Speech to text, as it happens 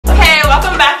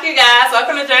you guys?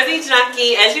 Welcome to Jersey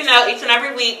Junkie. As you know, each and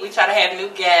every week we try to have new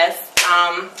guests.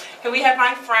 Here we have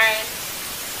my friend.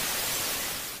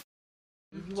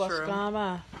 You was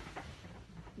gone,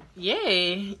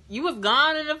 yeah, you was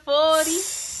gone in the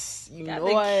 40s. You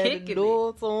know I had to do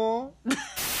it to him.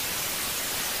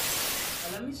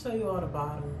 Let me show you all the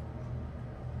bottle.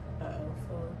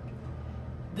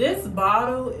 This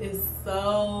bottle is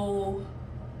so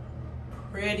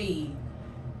pretty.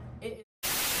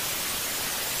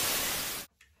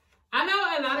 I know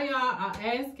a lot of y'all are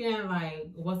asking like,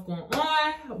 what's going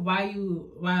on? Why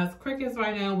is crickets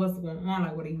right now? What's going on?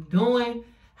 Like, what are you doing?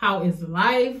 How is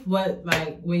life? What,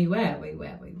 like, where you at? Where you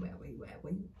at?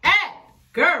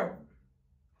 Girl,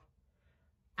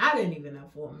 I didn't even know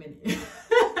for a minute.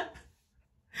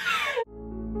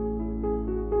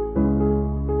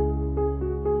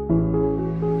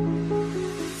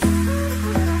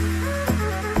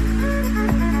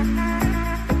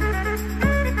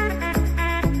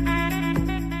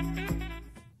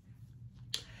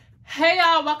 Hey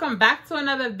y'all, welcome back to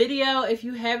another video. If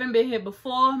you haven't been here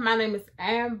before, my name is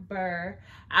Amber.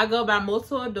 I go by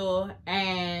Moto Adore,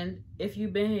 and if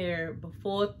you've been here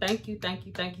before, thank you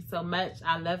so much.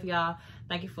 I love y'all.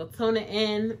 Thank you for tuning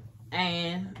in.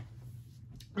 And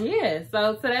yeah,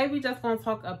 so today we just gonna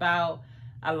talk about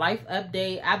a life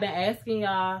update. I've been asking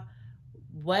y'all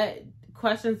what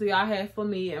questions do y'all have for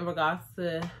me in regards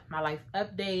to my life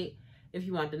update. If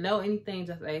you want to know anything,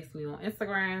 just ask me on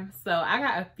Instagram. So I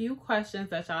got a few questions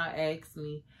that y'all asked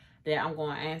me that I'm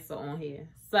going to answer on here.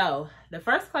 So the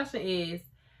first question is,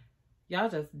 y'all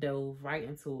just dove right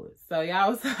into it. So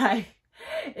y'all was like,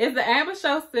 is the Amber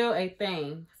Show still a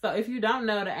thing? So if you don't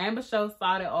know, the Amber Show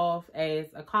started off as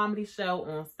a comedy show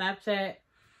on Snapchat.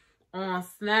 On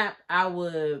Snap, I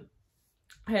would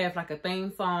have like a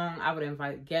theme song. I would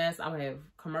invite guests. I would have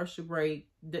commercial break,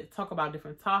 talk about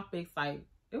different topics, like,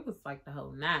 it was like the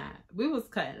whole nine. We was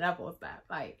cutting up on stuff.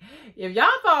 Like, if y'all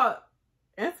thought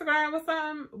Instagram was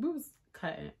something, we was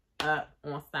cutting up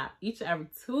on stuff each and every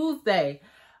Tuesday.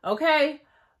 Okay?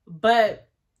 But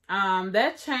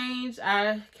that changed.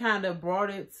 I kind of brought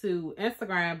it to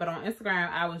Instagram. But on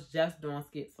Instagram, I was just doing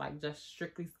skits. Like, just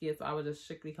strictly skits. So I would just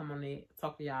strictly come on there,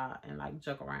 talk to y'all, and like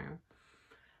joke around.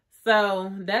 So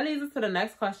that leads us to the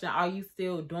next question. Are you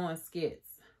still doing skits?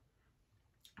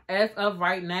 As of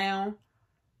right now,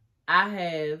 I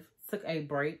have took a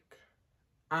break.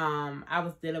 I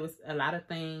was dealing with a lot of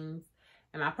things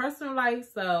in my personal life,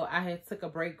 so I had took a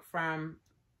break from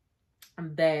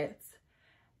that.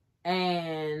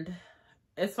 And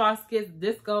as far as skits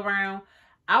this go around,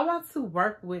 I want to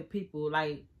work with people.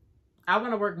 Like, I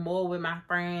want to work more with my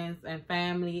friends and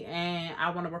family, and I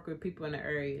want to work with people in the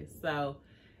area. So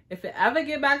if it ever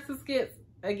get back to skits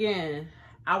again,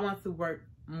 I want to work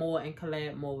more and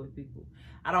collab more with people.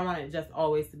 I don't want it just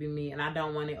always to be me, and I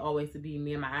don't want it always to be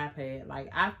me and my iPad. Like,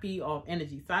 I feed off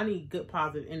energy, so I need good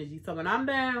positive energy. So when I'm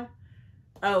down,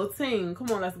 oh team, come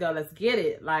on, let's go, let's get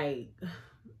it. Like,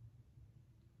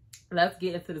 let's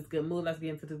get into this good mood, let's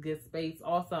get into this good space.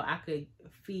 Also, I could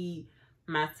feed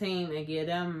my team and give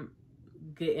them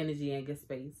good energy and good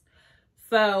space.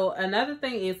 So another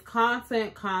thing is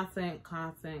content. I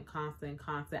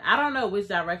don't know which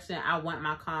direction I want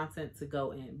my content to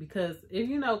go in, because if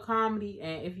you know comedy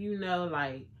and if you know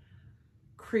like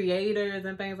creators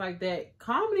and things like that,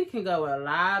 comedy can go a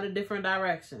lot of different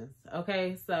directions.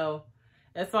 Okay, so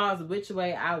as far as which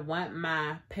way I want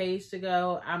my page to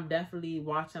go, I'm definitely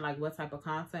watching like what type of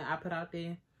content I put out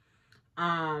there.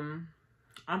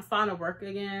 I'm starting to work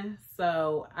again,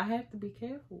 so I have to be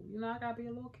careful. You know, I gotta be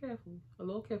a little careful.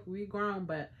 We grown,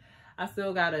 but I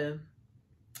still gotta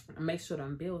make sure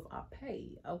them bills are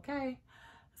paid, okay?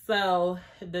 So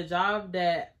the job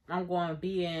that I'm going to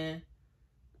be in,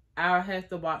 I'll have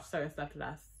to watch certain stuff that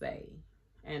I say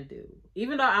and do.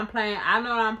 Even though I'm playing, I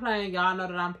know that I'm playing, y'all know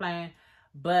that I'm playing,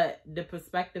 but the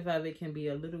perspective of it can be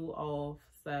a little off.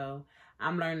 So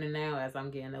I'm learning now as I'm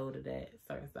getting older that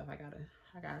certain stuff I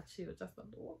gotta chill just a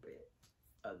little bit.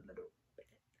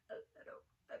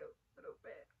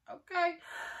 Okay.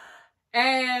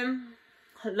 And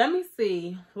let me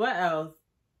see what else.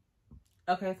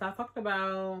 Okay, so I talked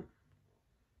about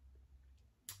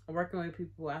working with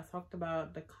people. I talked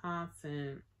about the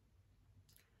content.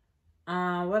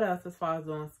 What else as far as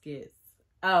doing skits?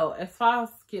 Oh, as far as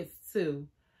skits too,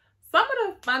 some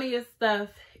of the funniest stuff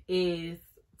is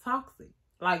toxic.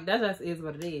 Like, that just is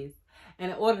what it is.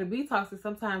 And in order to be toxic,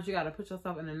 sometimes you got to put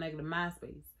yourself in a negative mind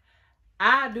space.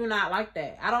 I do not like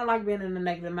that. I don't like being in a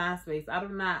negative mind space. I do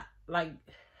not like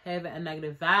having a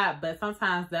negative vibe. But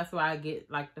sometimes that's why I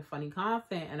get like the funny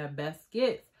content and the best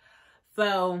skits.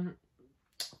 So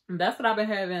that's what I've been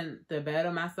having to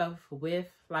battle myself with,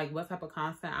 like what type of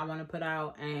content I want to put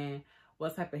out and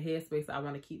what type of headspace I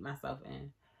want to keep myself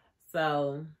in.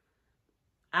 So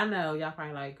I know y'all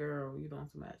probably like, girl, you doing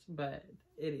too much, but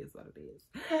it is what it is.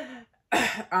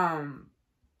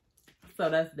 So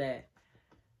that's that.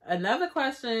 Another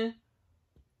question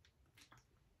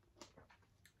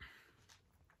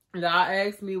y'all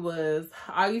asked me was,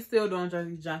 are you still doing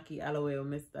Jersey Junkie? LOL,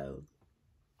 miss those.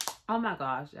 Oh my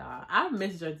gosh, y'all. I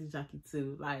miss Jersey Junkie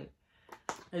too. Like,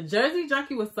 Jersey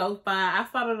Junkie was so fun. I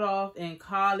started off in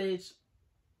college.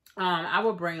 I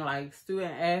would bring like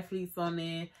student athletes on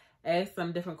there, ask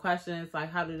some different questions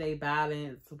like how do they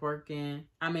balance working.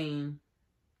 I mean,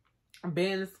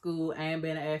 being in school and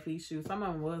being an athlete. Shoot, some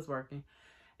of them was working.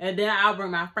 And then I'll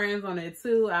bring my friends on there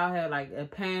too. I'll have like a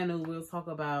panel. We'll talk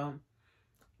about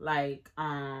like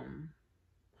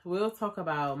we'll talk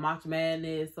about March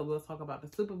Madness. So we'll talk about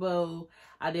the Super Bowl.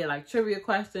 I did like trivia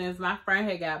questions. My friend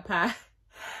had got pie.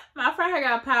 My friend had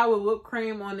got pie with whipped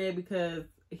cream on there because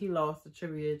he lost the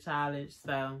trivia challenge.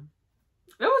 So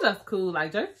it was just cool.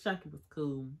 Like, Jersey Junkie was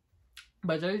cool.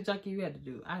 But Jersey Junkie, I had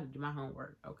to do my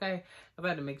homework, okay? I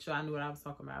had to make sure I knew what I was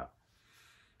talking about.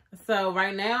 So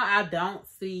right now, I don't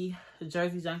see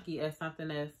Jersey Junkie as something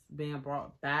that's being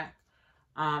brought back.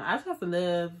 I just have to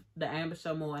live the Amber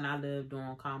Show more, and I live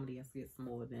doing comedy and skits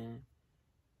more than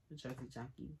the Jersey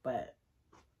Junkie. But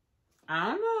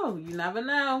I don't know. You never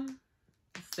know.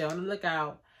 Stay on the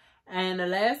lookout. And the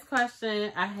last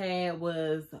question I had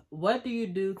was, what do you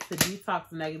do to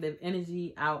detox negative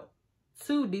energy out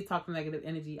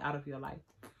of your life?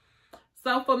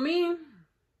 So for me,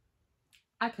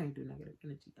 I can't do negative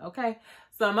energy, okay?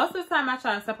 So most of the time I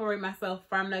try to separate myself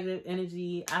from negative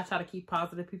energy. I try to keep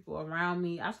positive people around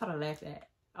me. I try to laugh at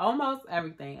almost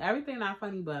everything. Everything not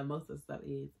funny, but most of the stuff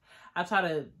is. I try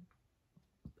to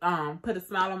put a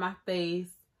smile on my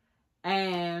face.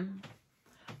 And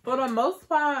for the most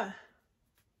part,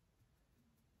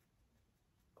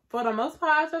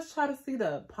 I just try to see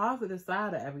the positive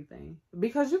side of everything.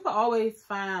 Because you can always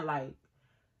find like,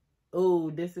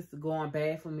 oh, this is going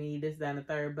bad for me, this, that, and the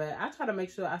third. But I try to make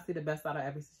sure I see the best out of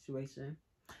every situation.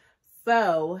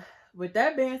 So, with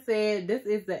that being said, this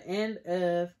is the end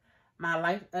of my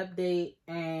life update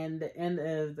and the end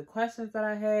of the questions that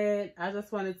I had. I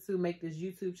just wanted to make this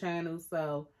YouTube channel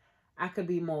so I could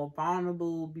be more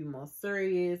vulnerable, be more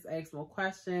serious, ask more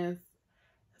questions.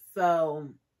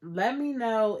 So, let me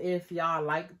know if y'all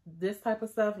like this type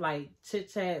of stuff, like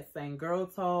chit chats and girl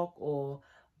talk or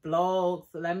vlogs.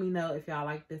 Let me know if y'all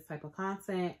like this type of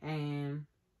content, and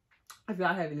if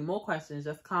y'all have any more questions,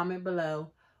 just comment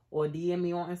below or DM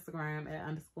me on Instagram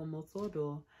at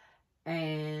 _Motoador.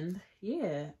 And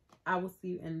yeah, I will see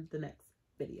you in the next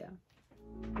video.